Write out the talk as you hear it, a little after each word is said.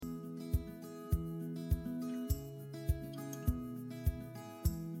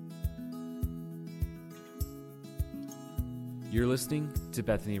You're listening to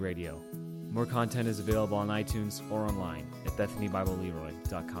Bethany Radio. More content is available on iTunes or online at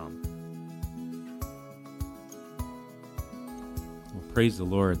BethanyBibleLeroy.com. Well, praise the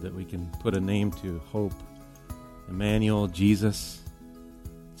Lord that we can put a name to hope. Emmanuel, Jesus.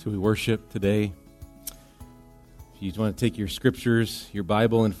 That's who we worship today. If you want to take your scriptures, your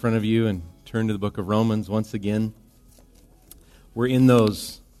Bible in front of you, and turn to the book of Romans once again. We're in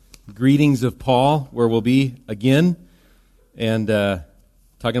those greetings of Paul, where we'll be again, and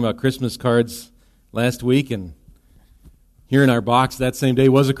talking about Christmas cards last week, and here in our box that same day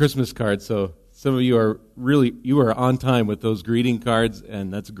was a Christmas card, so some of you are on time with those greeting cards,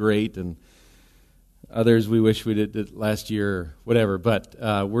 and that's great, and others we wish we did it last year or whatever, but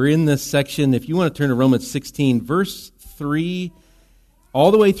we're in this section. If you want to turn to Romans 16, verse 3,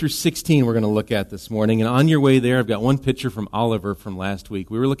 all the way through 16 we're going to look at this morning. And on your way there, I've got one picture from Oliver from last week.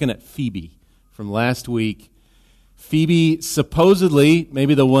 We were looking at Phoebe from last week. Phoebe, supposedly,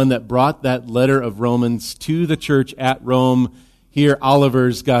 maybe the one that brought that letter of Romans to the church at Rome. Here,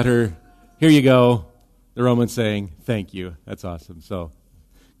 Oliver's got her. Here you go. The Romans saying, thank you. That's awesome. So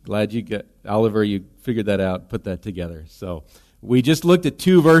glad Oliver, you figured that out, put that together. So we just looked at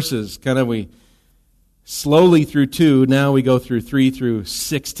two verses, we slowly through 2, now we go through 3 through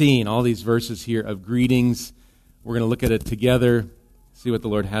 16, all these verses here of greetings. We're going to look at it together, see what the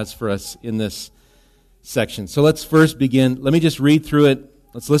Lord has for us in this section. So let's first begin. Let me just read through it.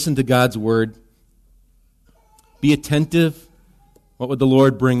 Let's listen to God's word. Be attentive. What would the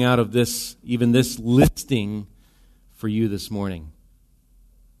Lord bring out of this, even this listing for you this morning?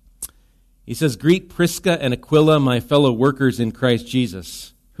 He says, "Greet Prisca and Aquila, my fellow workers in Christ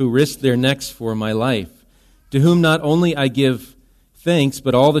Jesus, who risked their necks for my life, to whom not only I give thanks,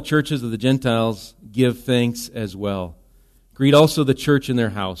 but all the churches of the Gentiles give thanks as well. Greet also the church in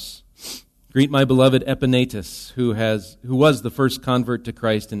their house. Greet my beloved Epaenetus, who was the first convert to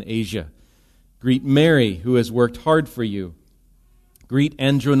Christ in Asia. Greet Mary, who has worked hard for you. Greet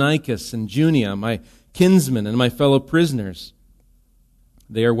Andronicus and Junia, my kinsmen and my fellow prisoners.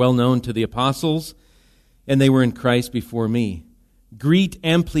 They are well known to the apostles, and they were in Christ before me. Greet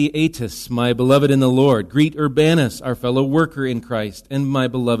Ampliatus, my beloved in the Lord. Greet Urbanus, our fellow worker in Christ, and my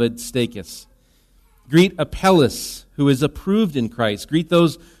beloved Stachys. Greet Apelles, who is approved in Christ. Greet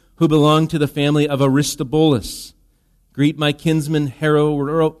those who belong to the family of Aristobulus. Greet my kinsman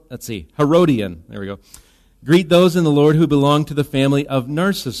Herodian. There we go. Greet those in the Lord who belong to the family of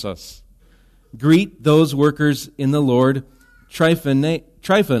Narcissus. Greet those workers in the Lord, Tryphena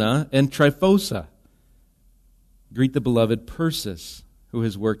and Tryphosa. Greet the beloved Persis, who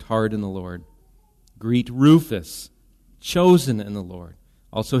has worked hard in the Lord. Greet Rufus, chosen in the Lord,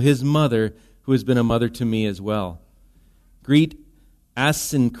 also his mother, who has been a mother to me as well. Greet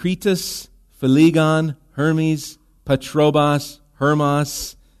Asyncritus, Phlegon, Hermes, Patrobas,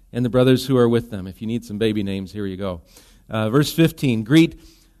 Hermas, and the brothers who are with them." If you need some baby names, here you go. Verse 15, "Greet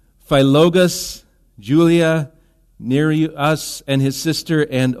Philologus, Julia, Nereus and his sister,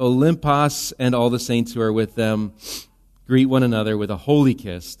 and Olympas, and all the saints who are with them. Greet one another with a holy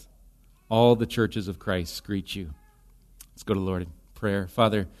kiss. All the churches of Christ greet you." Let's go to the Lord in prayer.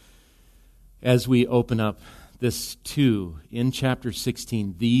 Father, as we open up this 2 in chapter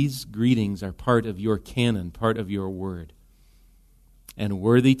 16, these greetings are part of your canon, part of your word, and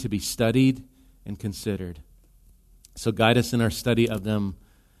worthy to be studied and considered. So guide us in our study of them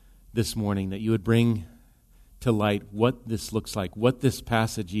this morning, that you would bring to light what this looks like, what this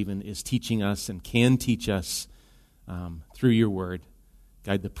passage even is teaching us and can teach us through your word.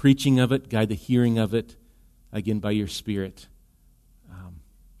 Guide the preaching of it, guide the hearing of it, again by your Spirit,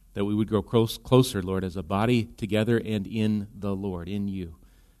 that we would grow closer, Lord, as a body together and in the Lord, in you.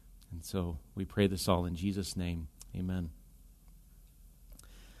 And so we pray this all in Jesus' name. Amen.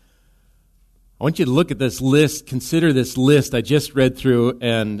 I want you to look at this list, consider this list I just read through,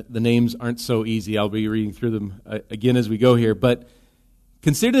 and the names aren't so easy. I'll be reading through them again as we go here, but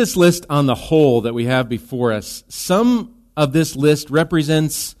consider this list on the whole that we have before us. Some of this list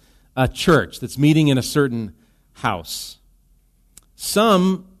represents a church that's meeting in a certain house.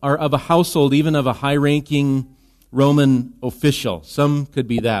 Some are of a household, even of a high-ranking Roman official. Some could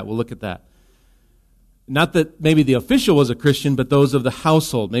be that. We'll look at that. Not that maybe the official was a Christian, but those of the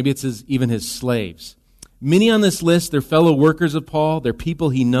household. Maybe it's even his slaves. Many on this list, they're fellow workers of Paul. They're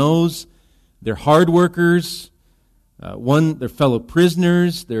people he knows. They're hard workers. They're fellow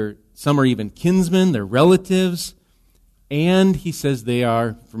prisoners. Some are even kinsmen. They're relatives. And he says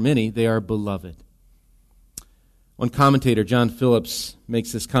for many, they are beloved. One commentator, John Phillips,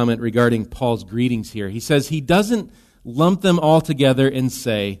 makes this comment regarding Paul's greetings here. He says he doesn't lump them all together and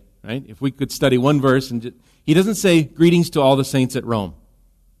say, right? If we could study one verse and He doesn't say, greetings to all the saints at Rome.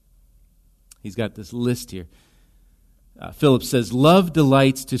 He's got this list here. Philip says, love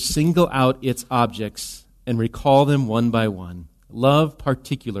delights to single out its objects and recall them one by one. Love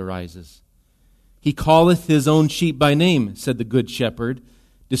particularizes. He calleth his own sheep by name, said the good shepherd,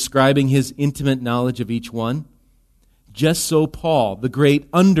 describing his intimate knowledge of each one. Just so Paul, the great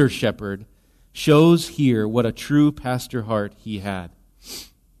under-shepherd, shows here what a true pastor heart he had.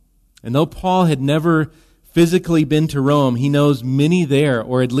 And though Paul had never physically been to Rome, he knows many there,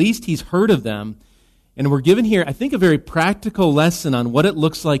 or at least he's heard of them. And we're given here, I think, a very practical lesson on what it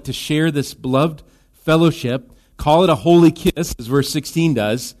looks like to share this beloved fellowship, call it a holy kiss, as verse 16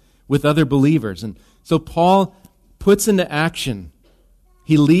 does, with other believers. And so Paul puts into action,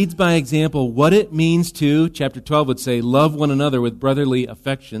 he leads by example what it means to, chapter 12 would say, love one another with brotherly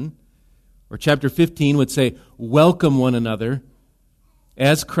affection. Or chapter 15 would say, welcome one another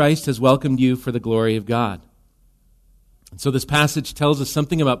as Christ has welcomed you for the glory of God. And so this passage tells us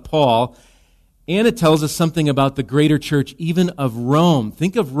something about Paul, and it tells us something about the greater church, even of Rome.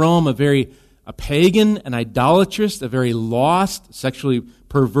 Think of Rome, a pagan, an idolatrous, a very lost, sexually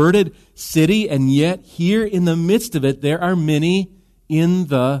perverted city, and yet here in the midst of it, there are many in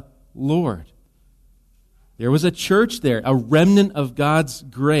the Lord. There was a church there, a remnant of God's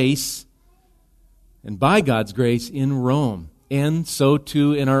grace, and by God's grace in Rome, and so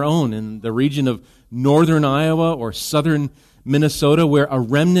too in our own, in the region of northern Iowa or southern Minnesota, where a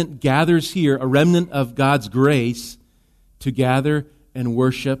remnant gathers here, a remnant of God's grace, to gather and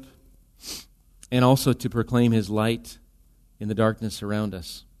worship, and also to proclaim His light in the darkness around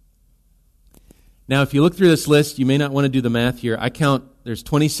us. Now, if you look through this list, you may not want to do the math here. I count, there's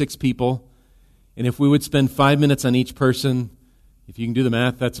 26 people, and if we would spend 5 minutes on each person, if you can do the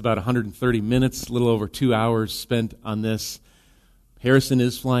math, that's about 130 minutes, a little over 2 hours spent on this. Harrison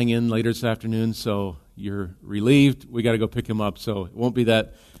is flying in later this afternoon, so you're relieved. We got to go pick him up, so it won't be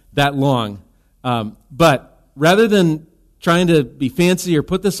that long. But rather than trying to be fancy or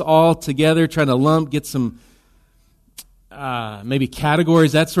put this all together, trying to get some maybe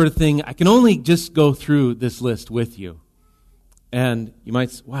categories, that sort of thing, I can only just go through this list with you. And you might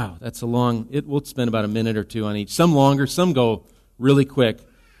say, wow, that's a long, we'll spend about a minute or two on each. Some longer, some go really quick.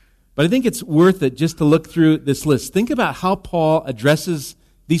 But I think it's worth it just to look through this list. Think about how Paul addresses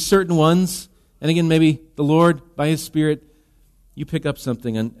these certain ones. And again, maybe the Lord, by His Spirit, you pick up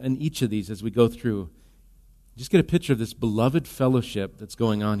something on each of these as we go through. Just get a picture of this beloved fellowship that's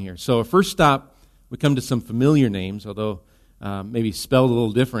going on here. So our first stop, we come to some familiar names, although maybe spelled a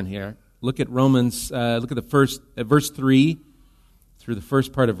little different here. Look at Romans, look at verse 3 through the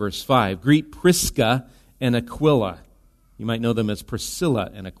first part of verse 5. Greet Prisca and Aquila. You might know them as Priscilla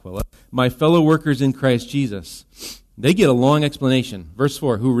and Aquila, my fellow workers in Christ Jesus. They get a long explanation. Verse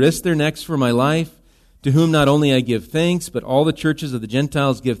 4, who risked their necks for my life, to whom not only I give thanks, but all the churches of the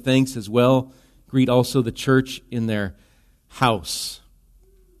Gentiles give thanks as well. Greet also the church in their house.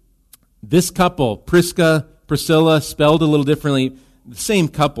 This couple, Priscilla, spelled a little differently, the same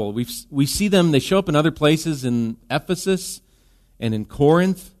couple. We see them, they show up in other places in Ephesus and in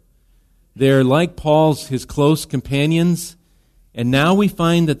Corinth. They're like Paul's, his close companions, and now we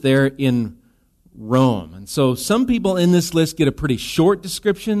find that they're in Rome. And so some people in this list get a pretty short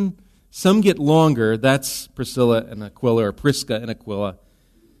description, some get longer. That's Priscilla and Aquila, or Prisca and Aquila.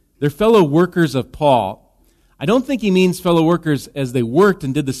 They're fellow workers of Paul. I don't think he means fellow workers as they worked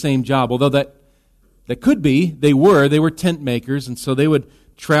and did the same job, although that could be. They were tent makers, and so they would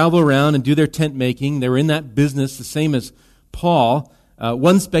travel around and do their tent making. They were in that business the same as Paul.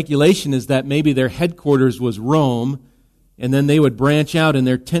 One speculation is that maybe their headquarters was Rome, and then they would branch out in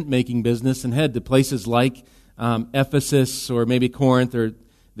their tent-making business and head to places like Ephesus or maybe Corinth, or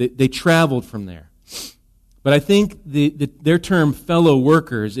they traveled from there. But I think their term fellow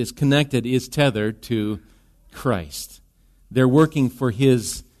workers is tethered to Christ. They're working for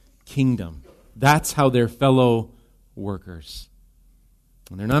His kingdom. That's how they're fellow workers.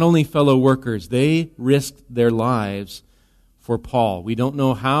 And they're not only fellow workers, they risked their lives for Paul. We don't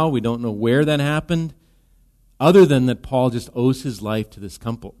know how, we don't know where that happened, other than that Paul just owes his life to this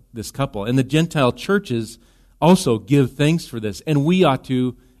couple. And the Gentile churches also give thanks for this, and we ought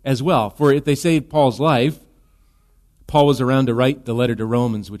to as well. For if they saved Paul's life, Paul was around to write the letter to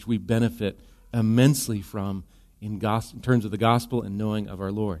Romans, which we benefit immensely from in terms of the gospel and knowing of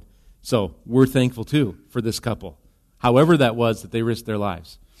our Lord. So we're thankful too for this couple, however that was that they risked their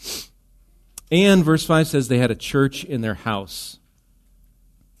lives. And verse 5 says they had a church in their house.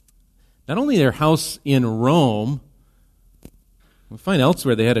 Not only their house in Rome, We find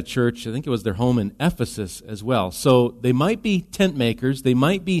elsewhere they had a church, I think it was their home in Ephesus as well. So they might be tent makers, they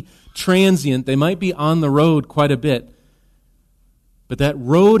might be transient, they might be on the road quite a bit. But that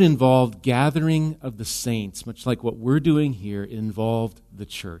road involved gathering of the saints, much like what we're doing here, it involved the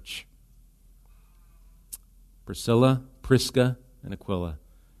church. Priscilla, Prisca, and Aquila.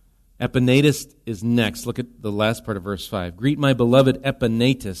 Epaenetus is next. Look at the last part of verse 5. Greet my beloved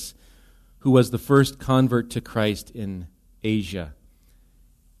Epaenetus, who was the first convert to Christ in Asia.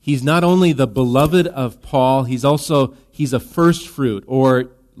 He's not only the beloved of Paul, he's a first fruit,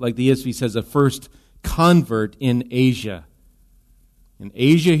 or like the ESV says, a first convert in Asia. In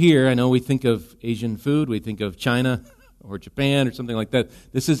Asia here, I know we think of Asian food, we think of China or Japan or something like that.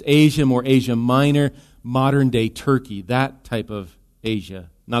 This is Asia, more Asia Minor, modern day Turkey, that type of Asia.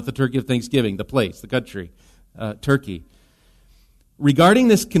 Not the Turkey of Thanksgiving, the place, the country, Turkey. Regarding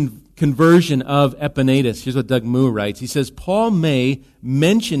this conversion of Epaenetus, here's what Doug Moo writes. He says, Paul may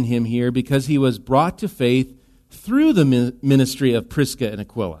mention him here because he was brought to faith through the ministry of Prisca and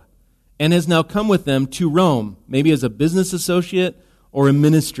Aquila and has now come with them to Rome, maybe as a business associate or a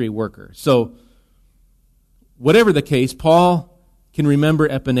ministry worker. So, whatever the case, Paul can remember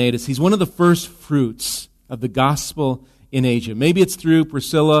Epaenetus. He's one of the first fruits of the gospel in Asia. Maybe it's through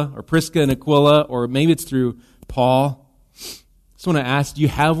Priscilla or Prisca and Aquila, or maybe it's through Paul. I just want to ask, do you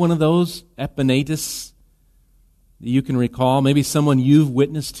have one of those, Epaenetus, that you can recall? Maybe someone you've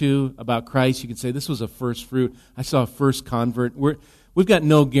witnessed to about Christ. You can say, this was a first fruit. I saw a first convert. We've got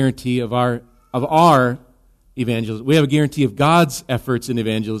no guarantee of our evangelism. We have a guarantee of God's efforts in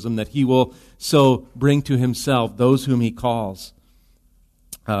evangelism, that He will so bring to Himself those whom He calls.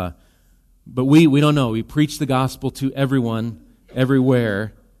 But we don't know. We preach the gospel to everyone,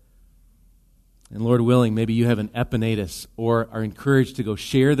 everywhere. And Lord willing, maybe you have an Epaenetus or are encouraged to go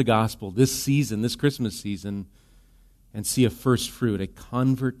share the gospel this season, this Christmas season, and see a first fruit, a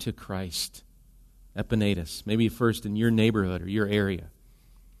convert to Christ. Epaenetus, maybe first in your neighborhood or your area.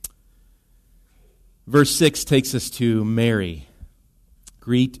 Verse 6 takes us to Mary.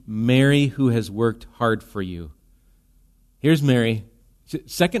 Greet Mary, who has worked hard for you. Here's Mary,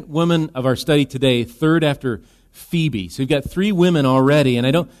 second woman of our study today, third after Phoebe. So you've got three women already, and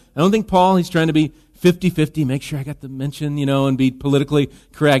I don't think Paul, he's trying to be 50-50, make sure I got the mention, and be politically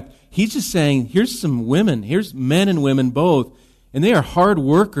correct. He's just saying, here's some women, here's men and women both, and they are hard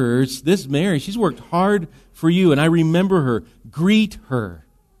workers. This Mary, she's worked hard for you, and I remember her. Greet her.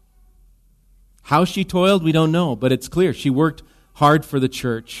 How she toiled, we don't know, but it's clear. She worked hard for the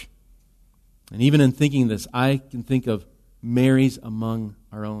church. And even in thinking this, I can think of Mary's among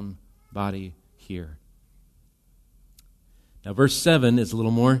our own body here. Now, verse 7 is a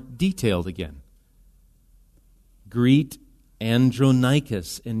little more detailed again. Greet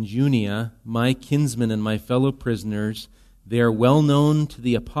Andronicus and Junia, my kinsmen and my fellow prisoners. They are well known to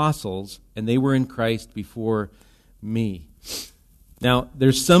the apostles, and they were in Christ before me. Now,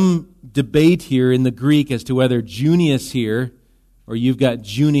 there's some debate here in the Greek as to whether Junius here, or you've got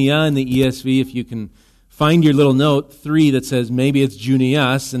Junia in the ESV, if you can find your little note 3 that says maybe it's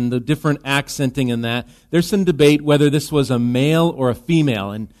Junius, and the different accenting in that. There's some debate whether this was a male or a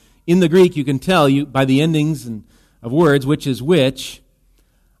female. And in the Greek, you can tell by the endings of words which is which.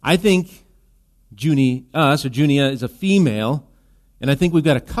 I think Junius or Junia is a female, and I think we've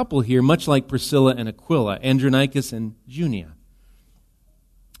got a couple here, much like Priscilla and Aquila, Andronicus and Junia.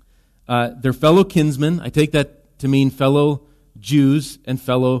 They're fellow kinsmen. I take that to mean fellow Jews and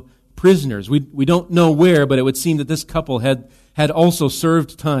fellow prisoners. We don't know where, but it would seem that this couple had also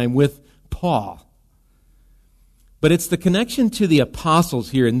served time with Paul. But it's the connection to the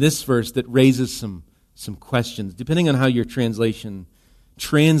apostles here in this verse that raises some questions, depending on how your translation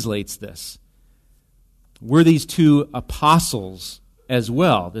translates this. Were these two apostles as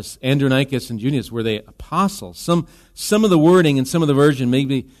well? This Andronicus and Junius, were they apostles? Some of the wording in some of the version,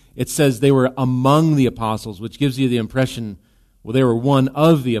 maybe it says they were among the apostles, which gives you the impression, well, they were one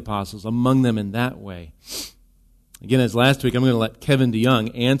of the apostles, among them in that way. Again, as last week, I'm going to let Kevin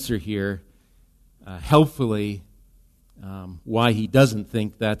DeYoung answer here helpfully why he doesn't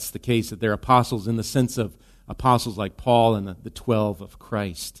think that's the case, that they're apostles in the sense of apostles like Paul and the 12 of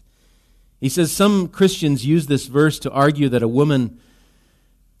Christ. He says some Christians use this verse to argue that a woman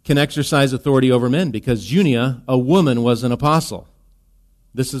can exercise authority over men because Junia, a woman, was an apostle.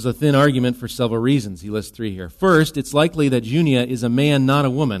 This is a thin argument for several reasons. He lists 3 here. First, it's likely that Junia is a man, not a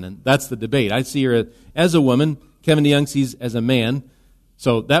woman, and that's the debate. I see her as a woman. Kevin DeYoung sees as a man.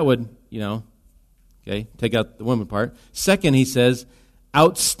 So that would, take out the woman part. Second, he says,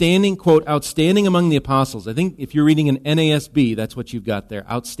 outstanding, quote, outstanding among the apostles. I think if you're reading an NASB, that's what you've got there.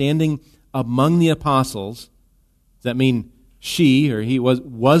 Outstanding among the apostles. Does that mean she or he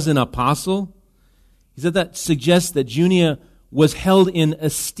was an apostle, he said that suggests that Junia was held in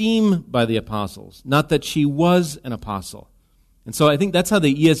esteem by the apostles, not that she was an apostle. And so I think that's how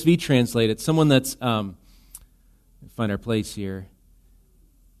the ESV translate it. Someone that's, find our place here.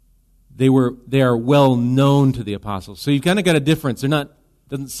 They are well known to the apostles. So you've kind of got a difference.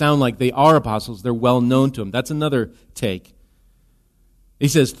 Doesn't sound like they are apostles. They're well known to them. That's another take. He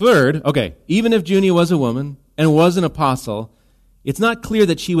says, third, okay, even if Junia was a woman and was an apostle, it's not clear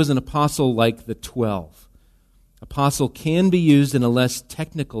that she was an apostle like the 12. Apostle can be used in a less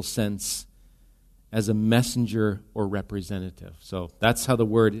technical sense as a messenger or representative. So that's how the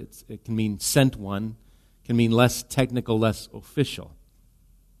word, it can mean sent one, can mean less technical, less official.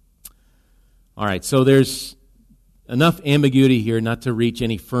 All right, so there's enough ambiguity here not to reach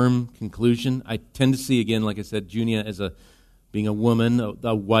any firm conclusion. I tend to see, again, like I said, Junia as being a woman,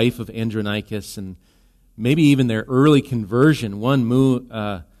 a wife of Andronicus, and maybe even their early conversion.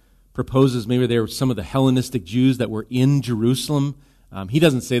 One proposes maybe they were some of the Hellenistic Jews that were in Jerusalem. He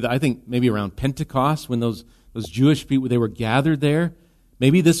doesn't say that. I think maybe around Pentecost when those Jewish people, they were gathered there.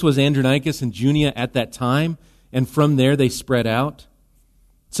 Maybe this was Andronicus and Junia at that time, and from there they spread out.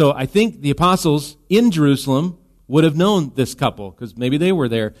 So I think the apostles in Jerusalem would have known this couple, because maybe they were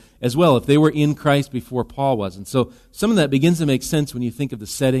there as well, if they were in Christ before Paul was. And so some of that begins to make sense when you think of the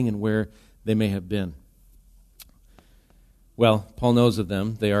setting and where they may have been. Well, Paul knows of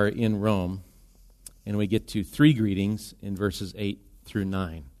them. They are in Rome. And we get to 3 greetings in verses 8 through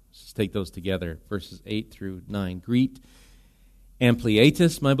 9. Let's take those together. Verses 8 through 9. Greet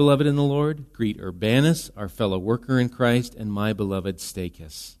Ampliatus, my beloved in the Lord. Greet Urbanus, our fellow worker in Christ, and my beloved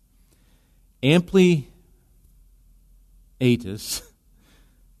Stachys. Ampliatus,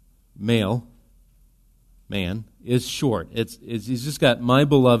 male, man, is short. He's just got my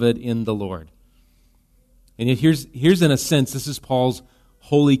beloved in the Lord. And yet here's in a sense, this is Paul's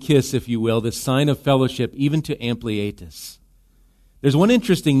holy kiss, if you will, this sign of fellowship, even to Ampliatus. There's one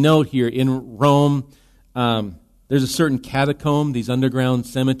interesting note here. In Rome, there's a certain catacomb, these underground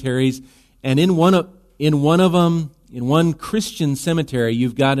cemeteries, and in one of them, in one Christian cemetery,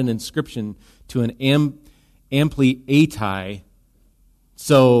 you've got an inscription to an Ampliati.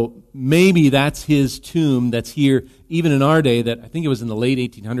 So maybe that's his tomb that's here, even in our day, that I think it was in the late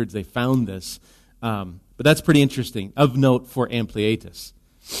 1800s they found this. But that's pretty interesting, of note for Ampliatus.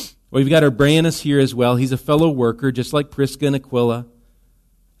 Well, you've got Urbanus here as well. He's a fellow worker, just like Prisca and Aquila.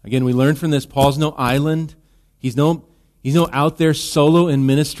 Again, we learn from this, Paul's no island. He's no out there solo in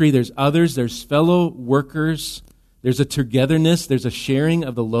ministry. There's others. There's fellow workers. There's a togetherness. There's a sharing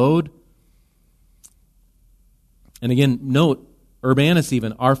of the load. And again, note, Urbanus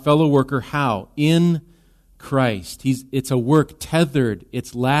even, our fellow worker, how? In Christ. It's a work tethered.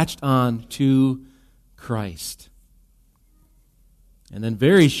 It's latched on to Christ. And then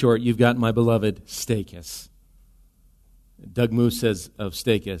very short, you've got my beloved Stachys. Doug Moose says of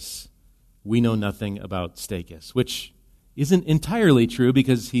Stachys, we know nothing about Stachys, which isn't entirely true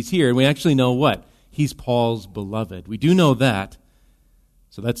because he's here, and we actually know what? He's Paul's beloved. We do know that,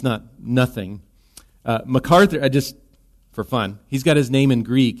 so that's not nothing. MacArthur, just for fun, he's got his name in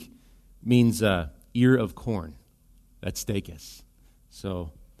Greek, means ear of corn. That's Stachys.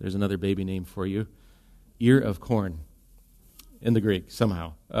 So there's another baby name for you. Ear of corn in the Greek,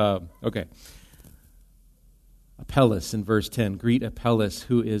 somehow. Okay. Apelles in verse 10. Greet Apelles,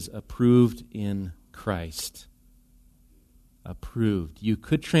 who is approved in Christ. Approved. You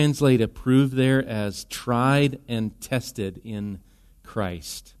could translate approved there as tried and tested in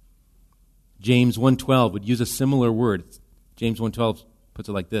Christ. James 1:12 would use a similar word. James 1:12 puts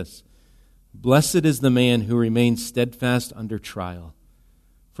it like this. Blessed is the man who remains steadfast under trial.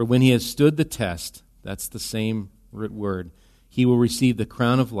 For when he has stood the test, that's the same word, he will receive the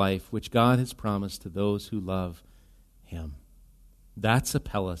crown of life which God has promised to those who love him. That's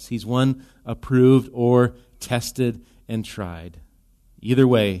Apelles. He's one approved or tested and tried. Either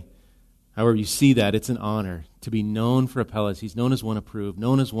way, however you see that, it's an honor to be known for Apelles. He's known as one approved,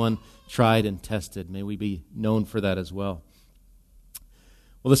 known as one tried and tested. May we be known for that as well.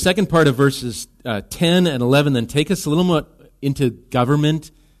 Well, the second part of verses 10 and 11 then take us a little more into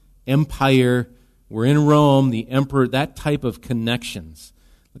government, empire. We're in Rome, the emperor, that type of connections.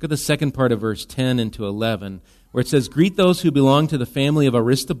 Look at the second part of verse 10 into 11, where it says, Greet those who belong to the family of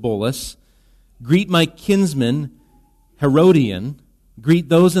Aristobulus. Greet my kinsman, Herodion. Greet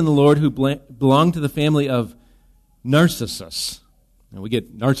those in the Lord who belong to the family of Narcissus. Now we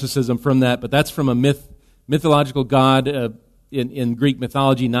get narcissism from that, but that's from a mythological god in Greek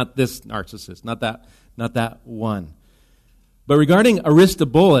mythology, not this Narcissus, not that one. But regarding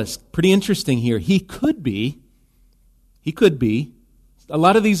Aristobulus, pretty interesting here. He could be He could be. A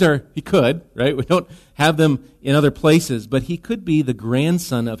lot of these he could, right? We don't have them in other places, but he could be the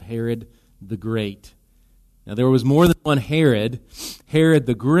grandson of Herod the Great. Now, there was more than one Herod. Herod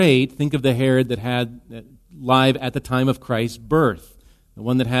the Great, think of the Herod that had live at the time of Christ's birth, the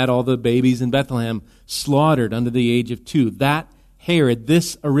one that had all the babies in Bethlehem slaughtered under the age of 2. That Herod,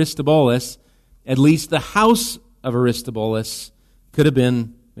 this Aristobulus, at least the house of Aristobulus, could have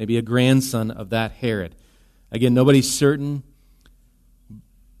been maybe a grandson of that Herod. Again, nobody's certain.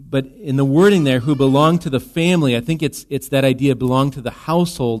 But in the wording there, who belonged to the family, I think it's that idea, belonged to the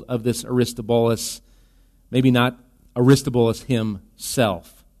household of this Aristobulus, maybe not Aristobulus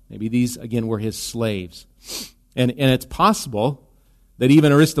himself. Maybe these, again, were his slaves. And it's possible that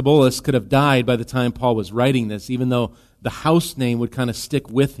even Aristobulus could have died by the time Paul was writing this, even though the house name would kind of stick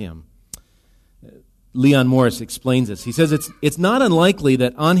with him. Leon Morris explains this. He says it's not unlikely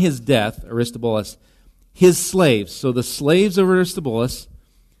that on his death, Aristobulus, his slaves, so the slaves of Aristobulus,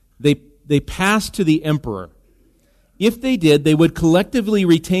 they passed to the emperor. If they did, they would collectively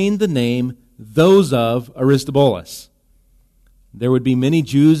retain the name those of Aristobulus. There would be many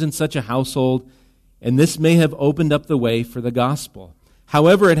Jews in such a household, and this may have opened up the way for the gospel.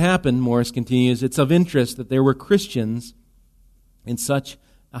 However it happened, Morris continues, it's of interest that there were Christians in such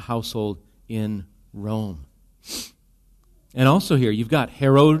a household in Rome. And also here, you've got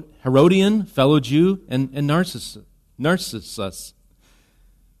Herodian, fellow Jew, and Narcissus.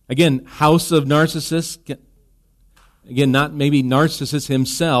 Again, house of Narcissus. Again, not maybe Narcissus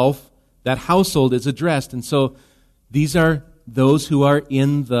himself. That household is addressed. And so these are those who are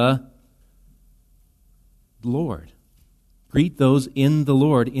in the Lord. Greet those in the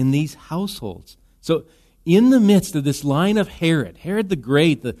Lord in these households. So in the midst of this line of Herod the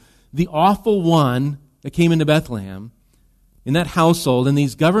Great, the awful one that came into Bethlehem, in that household, and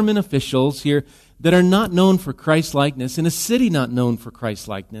these government officials here that are not known for Christ-likeness, in a city not known for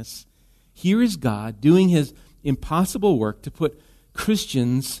Christ-likeness, here is God doing his impossible work to put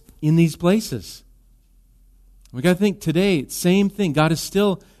Christians in these places. We've got to think today, same thing. God is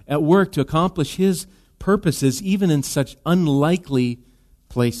still at work to accomplish his purposes, even in such unlikely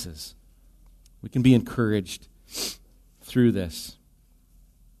places. We can be encouraged through this.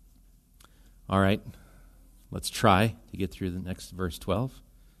 All right, let's try to get through the next verse 12.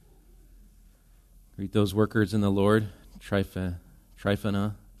 Greet those workers in the Lord, Tryphena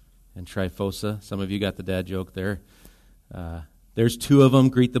and Tryphosa. Some of you got the dad joke there. There's 2 of them.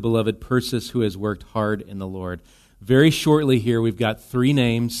 Greet the beloved Persis, who has worked hard in the Lord. Very shortly here, we've got 3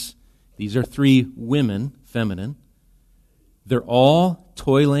 names. These are 3 women, feminine. They're all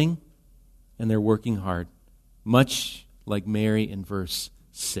toiling and they're working hard, much like Mary in verse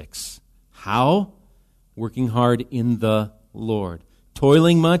 6. How? Working hard in the Lord.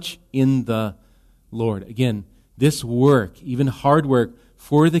 Toiling much in the Lord. Again, this work, even hard work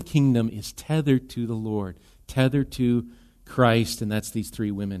for the kingdom, is tethered to the Lord, tethered to Christ, and that's these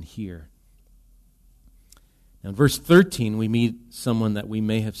 3 women here. Now in verse 13, we meet someone that we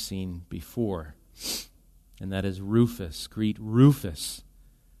may have seen before, and that is Rufus. Greet Rufus,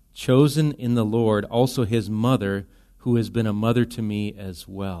 chosen in the Lord, also his mother, who has been a mother to me as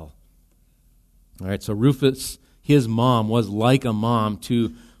well. All right, so Rufus, his mom, was like a mom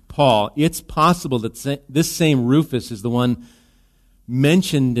to Paul. It's possible that this same Rufus is the one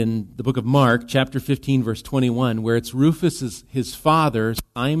mentioned in the book of Mark, chapter 15, verse 21, where it's Rufus, his father,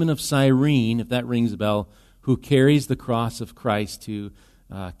 Simon of Cyrene, if that rings a bell, who carries the cross of Christ to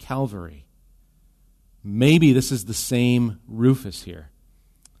Calvary. Maybe this is the same Rufus here.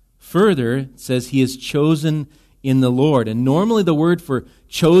 Further, it says he is chosen in the Lord. And normally the word for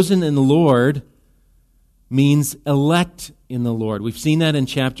chosen in the Lord means elect in the Lord. We've seen that in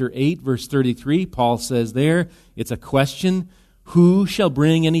chapter 8, verse 33. Paul says there, it's a question, who shall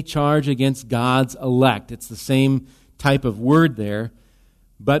bring any charge against God's elect? It's the same type of word there.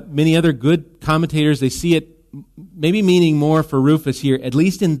 But many other good commentators, they see it maybe meaning more for Rufus here, at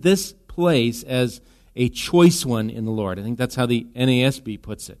least in this place, as a choice one in the Lord. I think that's how the NASB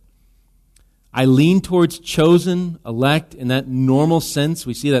puts it. I lean towards chosen, elect, in that normal sense.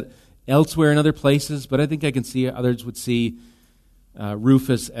 We see that elsewhere in other places, but I think I can see others would see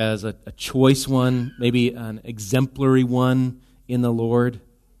Rufus as a choice one, maybe an exemplary one in the Lord.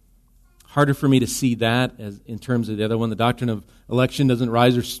 Harder for me to see that as in terms of the other one. The doctrine of election doesn't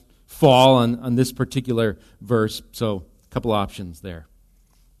rise or fall on this particular verse, so a couple options there.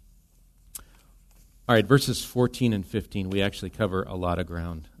 All right, verses 14 and 15, we actually cover a lot of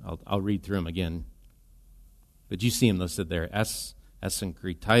ground. I'll read through them again. But you see them listed there.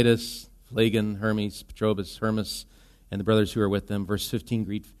 Asyncrititus, Phlegon, Hermes, Petrobus, Hermas, and the brothers who are with them. Verse 15,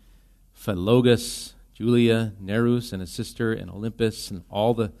 greet Philogus, Julia, Nereus and his sister, and Olympus, and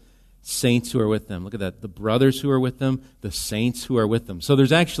all the saints who are with them. Look at that. The brothers who are with them, the saints who are with them. So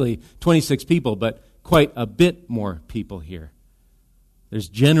there's actually 26 people, but quite a bit more people here. There's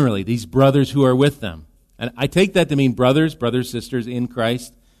generally these brothers who are with them. And I take that to mean brothers, sisters in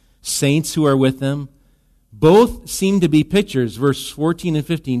Christ, saints who are with them. Both seem to be pictures, verse 14 and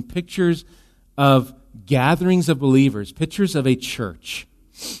 15, pictures of gatherings of believers, pictures of a church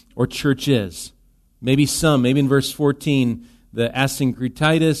or churches. Maybe in verse 14, the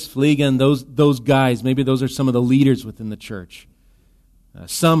Asyncrititis, Phlegon, those guys, maybe those are some of the leaders within the church.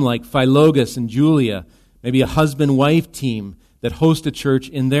 Some like Philologus and Julia, maybe a husband-wife team that host a church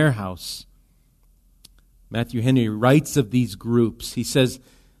in their house. Matthew Henry writes of these groups. He says,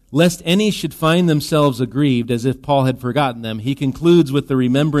 lest any should find themselves aggrieved as if Paul had forgotten them, he concludes with the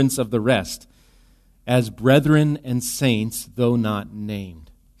remembrance of the rest, as brethren and saints, though not named.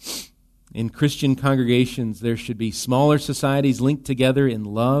 In Christian congregations, there should be smaller societies linked together in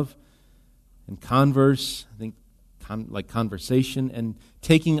love and converse, I think like conversation, and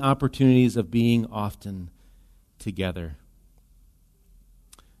taking opportunities of being often together.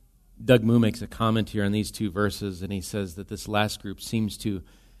 Doug Moo makes a comment here on these two verses, and he says that this last group seems to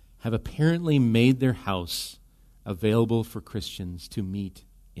have apparently made their house available for Christians to meet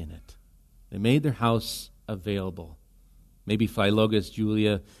in it. They made their house available. Maybe Philologus,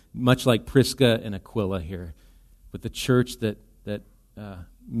 Julia, much like Prisca and Aquila here, with the church that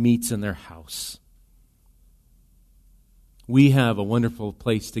meets in their house. We have a wonderful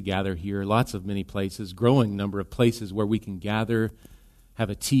place to gather here, many places, growing number of places where we can gather, have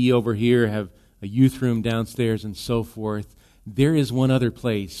a tea over here, have a youth room downstairs, and so forth. There is one other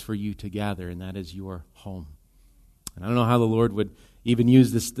place for you to gather, and that is your home. And I don't know how the Lord would even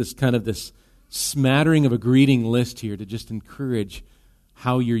use this smattering of a greeting list here to just encourage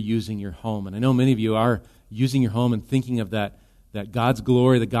how you're using your home. And I know many of you are using your home and thinking of that God's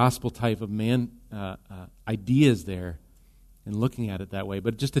glory, the gospel type of ideas there, and looking at it that way.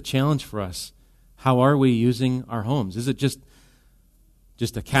 But just a challenge for us. How are we using our homes? Is it just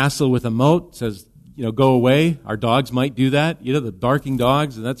a castle with a moat? Says, go away. Our dogs might do that. The barking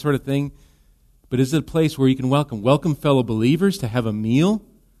dogs and that sort of thing. But is it a place where you can welcome fellow believers to have a meal?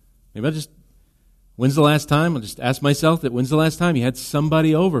 Maybe when's the last time? I'll just ask myself that. When's the last time you had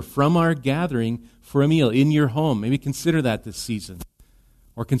somebody over from our gathering for a meal in your home? Maybe consider that this season.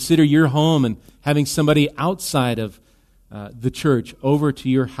 Or consider your home and having somebody outside of the church over to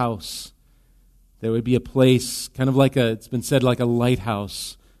your house. There would be a place, kind of it's been said, like a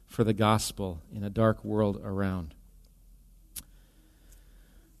lighthouse for the gospel in a dark world around.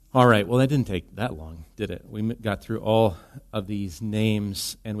 All right, well, that didn't take that long, did it? We got through all of these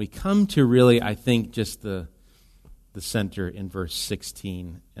names, and we come to really, I think, just the center in verse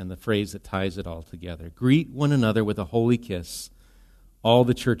 16 and the phrase that ties it all together. Greet one another with a holy kiss. All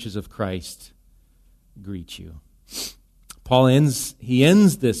the churches of Christ greet you. Paul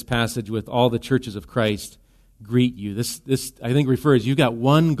ends this passage with all the churches of Christ greet you. This I think refers, you've got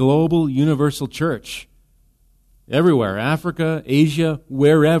one global universal church. Everywhere, Africa, Asia,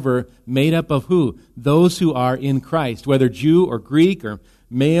 wherever, made up of who? Those who are in Christ, whether Jew or Greek or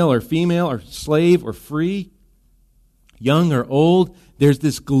male or female or slave or free, young or old. There's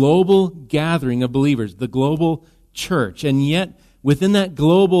this global gathering of believers, the global church. And yet, within that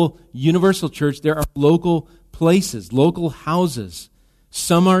global universal church, there are local places, local houses.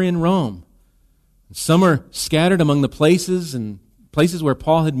 Some are in Rome. Some are scattered among the places where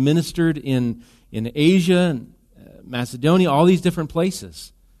Paul had ministered in Asia and Macedonia, all these different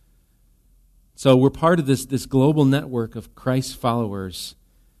places. So we're part of this global network of Christ followers.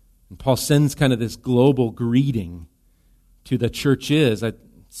 And Paul sends kind of this global greeting to the churches. It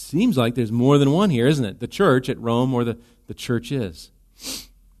seems like there's more than one here, isn't it? The church at Rome or the churches.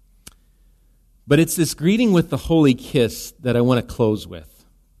 But it's this greeting with the holy kiss that I want to close with.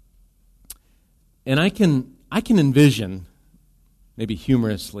 And I can envision, maybe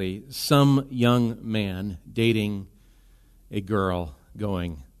humorously, some young man dating a girl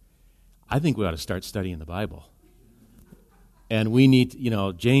going, I think we ought to start studying the Bible. And we need,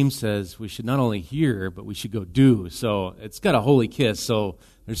 James says we should not only hear, but we should go do. So it's got a holy kiss, so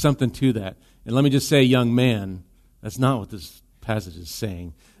there's something to that. And let me just say, young man, that's not what this passage is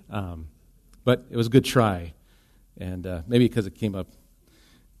saying. But it was a good try. And maybe because it came up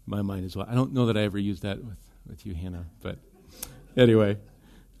in my mind as well. I don't know that I ever used that with you, Hannah. But anyway.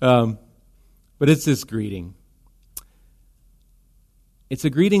 But it's this greeting. It's a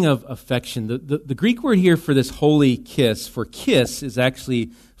greeting of affection. The Greek word here for this holy kiss, for kiss, is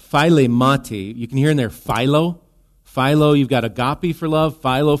actually philemate. You can hear in there philo. Philo, you've got agape for love,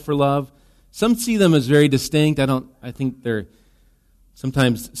 philo for love. Some see them as very distinct. I think they're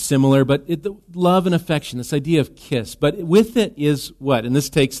sometimes similar, but the love and affection, this idea of kiss. But with it is what? And this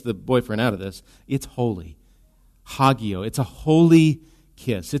takes the boyfriend out of this. It's holy. Hagio. It's a holy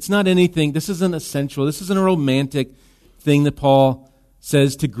kiss. It's not anything. This isn't a sensual. This isn't a romantic thing that Paul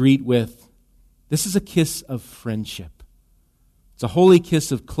says to greet with. This is a kiss of friendship. It's a holy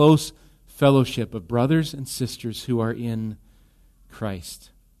kiss of close fellowship of brothers and sisters who are in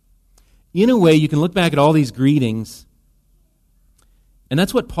Christ. In a way, you can look back at all these greetings, and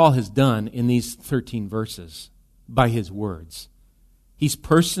that's what Paul has done in these 13 verses by his words. He's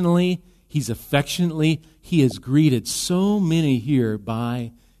personally, he's affectionately, he has greeted so many here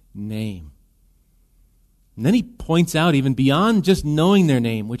by name. And then he points out even beyond just knowing their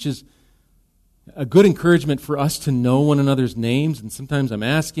name, which is a good encouragement for us to know one another's names. And sometimes I'm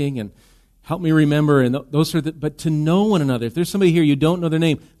asking, and help me remember, and those are but to know one another. If there's somebody here you don't know their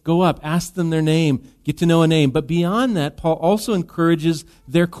name, go up, ask them their name, get to know a name. But beyond that, Paul also encourages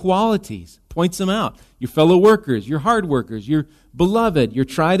their qualities, points them out. Your fellow workers, your hard workers, your beloved, you're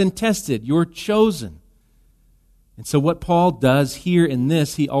tried and tested, you're chosen. And so what Paul does here in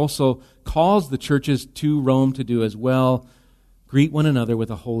this, he also calls the churches to Rome to do as well. Greet one another with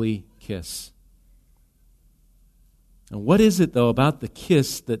a holy kiss. And what is it, though, about the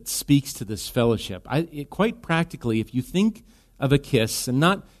kiss that speaks to this fellowship? Quite practically, if you think of a kiss, and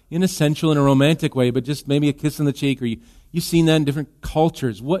not in a sensual, in a romantic way, but just maybe a kiss on the cheek, or you've seen that in different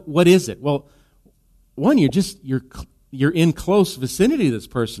cultures. What is it? Well, one, you're in close vicinity to this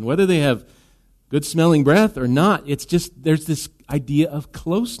person, whether they have good-smelling breath or not. It's just, there's this idea of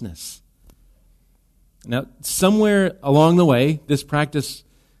closeness. Now, somewhere along the way, this practice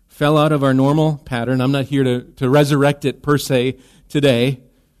fell out of our normal pattern. I'm not here to resurrect it per se today.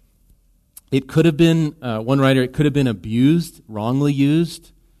 It could have been, one writer, it could have been abused, wrongly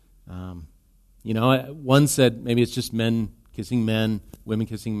used. One said maybe it's just men kissing men, women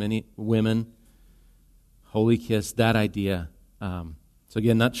kissing women. Holy kiss, that idea. So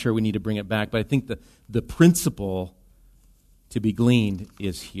again, not sure we need to bring it back, but I think the principle to be gleaned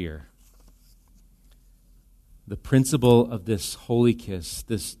is here. The principle of this holy kiss,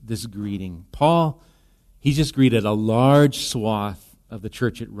 this greeting. Paul, he just greeted a large swath of the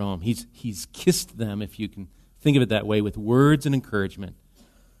church at Rome. He's kissed them, if you can think of it that way, with words and encouragement.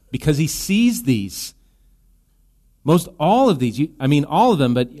 Because he sees these. All of these, all of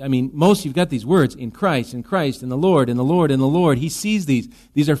them, but most you've got these words, in Christ, in Christ, in the Lord, in the Lord, in the Lord. He sees these.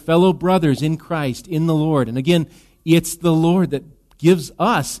 These are fellow brothers in Christ, in the Lord. And again, it's the Lord that gives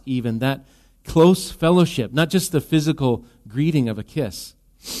us even that close fellowship, not just the physical greeting of a kiss.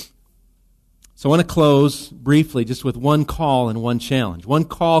 So I want to close briefly just with one call and one challenge. One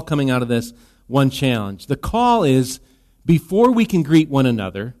call coming out of this, one challenge. The call is, before we can greet one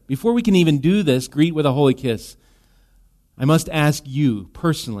another, before we can even do this, greet with a holy kiss, I must ask you,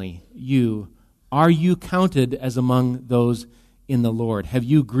 personally, are you counted as among those in the Lord? Have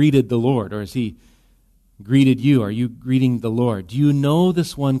you greeted the Lord, or has He greeted you? Are you greeting the Lord? Do you know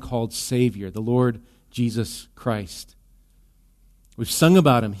this one called Savior, the Lord Jesus Christ? We've sung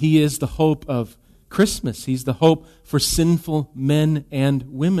about Him. He is the hope of Christmas. He's the hope for sinful men and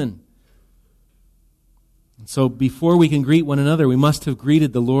women. And so before we can greet one another, we must have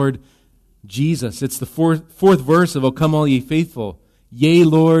greeted the Lord Jesus. It's the fourth verse of O Come All Ye Faithful. Yea,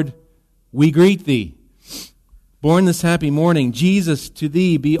 Lord, we greet Thee. Born this happy morning, Jesus, to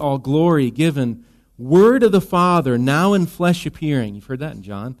Thee be all glory given. Word of the Father, now in flesh appearing. You've heard that in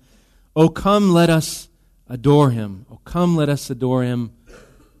John. O come, let us adore Him. O come, let us adore Him.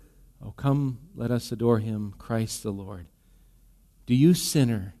 O come, let us adore Him, Christ the Lord. Do you,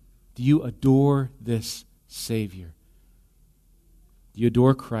 sinner, do you adore this Savior? Do you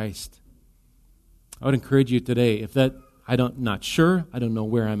adore Christ? I would encourage you today, not sure, I don't know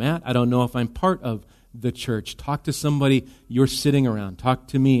where I'm at, I don't know if I'm part of the church. Talk to somebody you're sitting around. Talk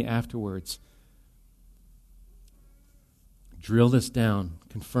to me afterwards. Drill this down.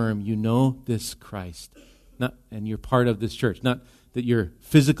 Confirm you know this Christ. And you're part of this church. Not that you're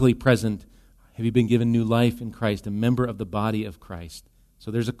physically present. Have you been given new life in Christ, a member of the body of Christ?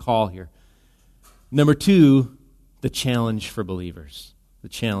 So there's a call here. Number 2, the challenge for believers. The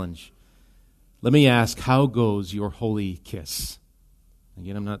challenge. Let me ask, how goes your holy kiss?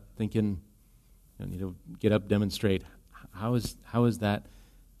 Again, I'm not thinking, you don't need to get up, demonstrate. How is that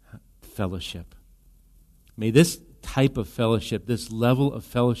fellowship? May this type of fellowship, this level of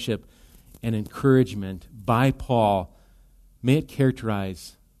fellowship and encouragement by Paul, may it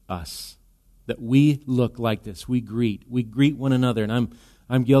characterize us. That we look like this. We greet one another. And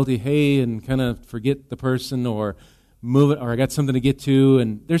I'm guilty, hey, and kind of forget the person, or move it, or I got something to get to,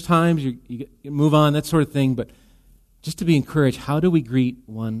 and there's times you move on, that sort of thing, but just to be encouraged, how do we greet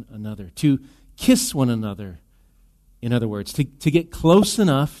one another? To kiss one another, in other words, to get close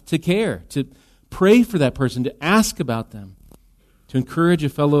enough to care, to pray for that person, to ask about them, to encourage a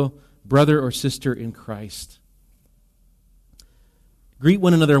fellow brother or sister in Christ. Greet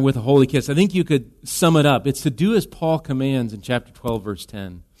one another with a holy kiss. I think you could sum it up. It's to do as Paul commands in chapter 12, verse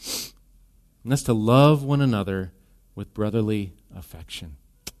 10. And that's to love one another with brotherly affection.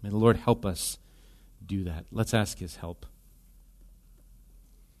 May the Lord help us do that. Let's ask His help.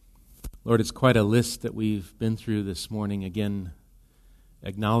 Lord, it's quite a list that we've been through this morning. Again,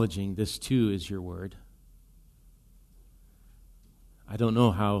 acknowledging this too is your word. I don't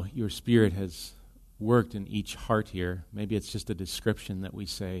know how your Spirit has worked in each heart here. Maybe it's just a description that we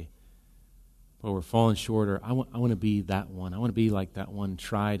say, well, we're falling short, or I want to be that one. I want to be like that one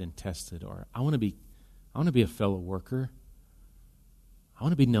tried and tested, or I want to be a fellow worker. I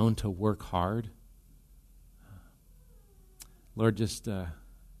want to be known to work hard. Lord, just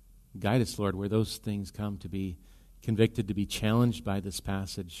guide us, Lord, where those things come, to be convicted, to be challenged by this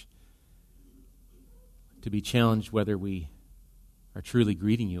passage, to be challenged whether we are truly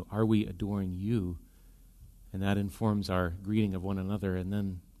greeting you. Are we adoring you? And that informs our greeting of one another. And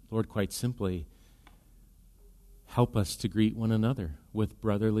then, Lord, quite simply, help us to greet one another with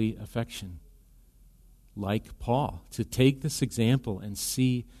brotherly affection, like Paul, to take this example and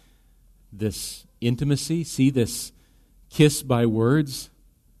see this intimacy, see this kiss by words,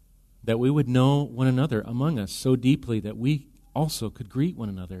 that we would know one another among us so deeply that we also could greet one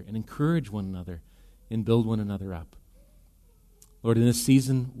another and encourage one another and build one another up. Lord, in this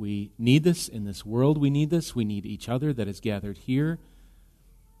season, we need this. In this world, we need this. We need each other that is gathered here.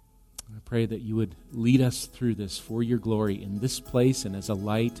 I pray that you would lead us through this for your glory in this place and as a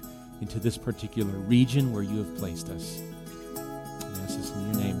light into this particular region where you have placed us. I ask this in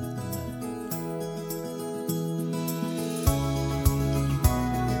your name. Amen.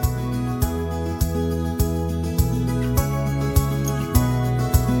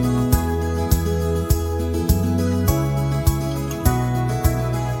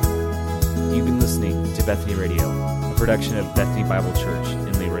 You've been listening to Bethany Radio, a production of Bethany Bible Church in